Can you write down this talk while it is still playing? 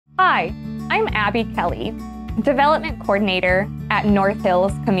Hi, I'm Abby Kelly, Development Coordinator at North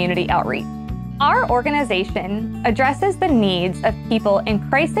Hills Community Outreach. Our organization addresses the needs of people in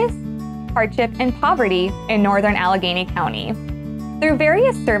crisis, hardship, and poverty in Northern Allegheny County. Through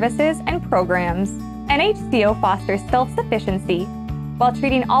various services and programs, NHCO fosters self-sufficiency while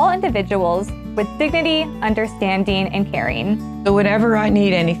treating all individuals with dignity, understanding, and caring. So whenever I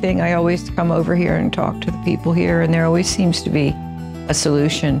need anything, I always come over here and talk to the people here, and there always seems to be a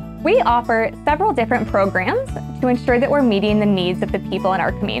solution. We offer several different programs to ensure that we're meeting the needs of the people in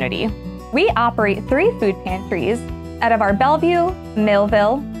our community. We operate 3 food pantries out of our Bellevue,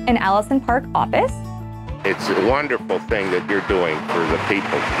 Millville, and Allison Park office. It's a wonderful thing that you're doing for the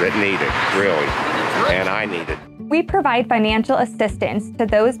people that need it, really, and I need it. We provide financial assistance to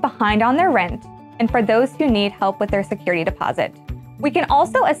those behind on their rent and for those who need help with their security deposit. We can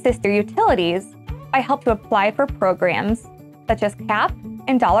also assist their utilities by help to apply for programs such as CAP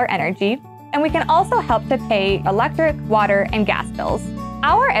and Dollar Energy, and we can also help to pay electric, water, and gas bills.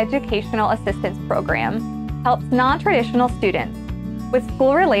 Our educational assistance program helps non-traditional students with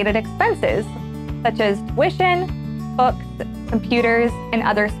school-related expenses such as tuition, books, computers, and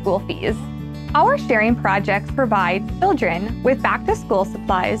other school fees. Our sharing projects provide children with back-to-school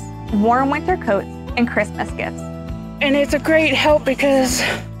supplies, warm winter coats, and Christmas gifts. And it's a great help because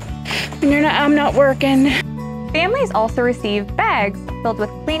when I'm not working. Families also receive bags filled with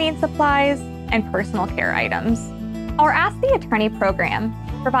cleaning supplies and personal care items. Our Ask the Attorney program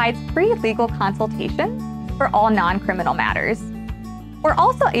provides free legal consultations for all non-criminal matters. We're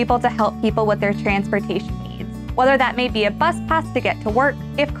also able to help people with their transportation needs, whether that may be a bus pass to get to work,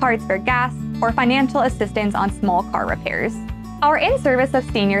 gift cards for gas, or financial assistance on small car repairs. Our In-Service of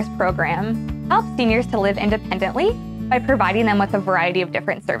Seniors program helps seniors to live independently by providing them with a variety of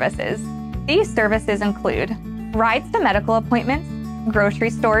different services. These services include rides to medical appointments, grocery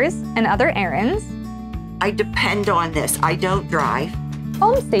stores, and other errands. I depend on this. I don't drive.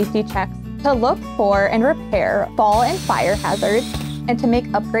 Home safety checks to look for and repair fall and fire hazards and to make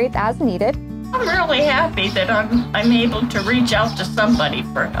upgrades as needed. I'm really happy that I'm able to reach out to somebody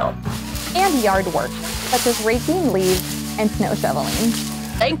for help. And yard work, such as raking leaves and snow shoveling.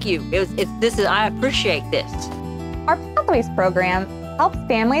 Thank you. I appreciate this. Our Pathways program helps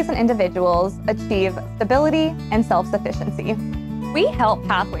families and individuals achieve stability and self-sufficiency. We help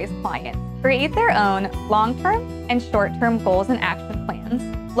Pathways clients create their own long-term and short-term goals and action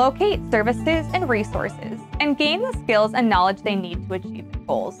plans, locate services and resources, and gain the skills and knowledge they need to achieve their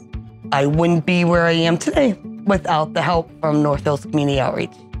goals. I wouldn't be where I am today without the help from North Hills Community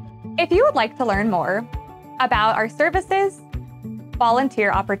Outreach. If you would like to learn more about our services,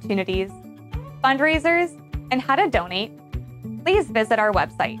 volunteer opportunities, fundraisers, and how to donate, please visit our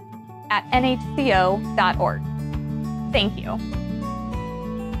website at nhco.org. Thank you.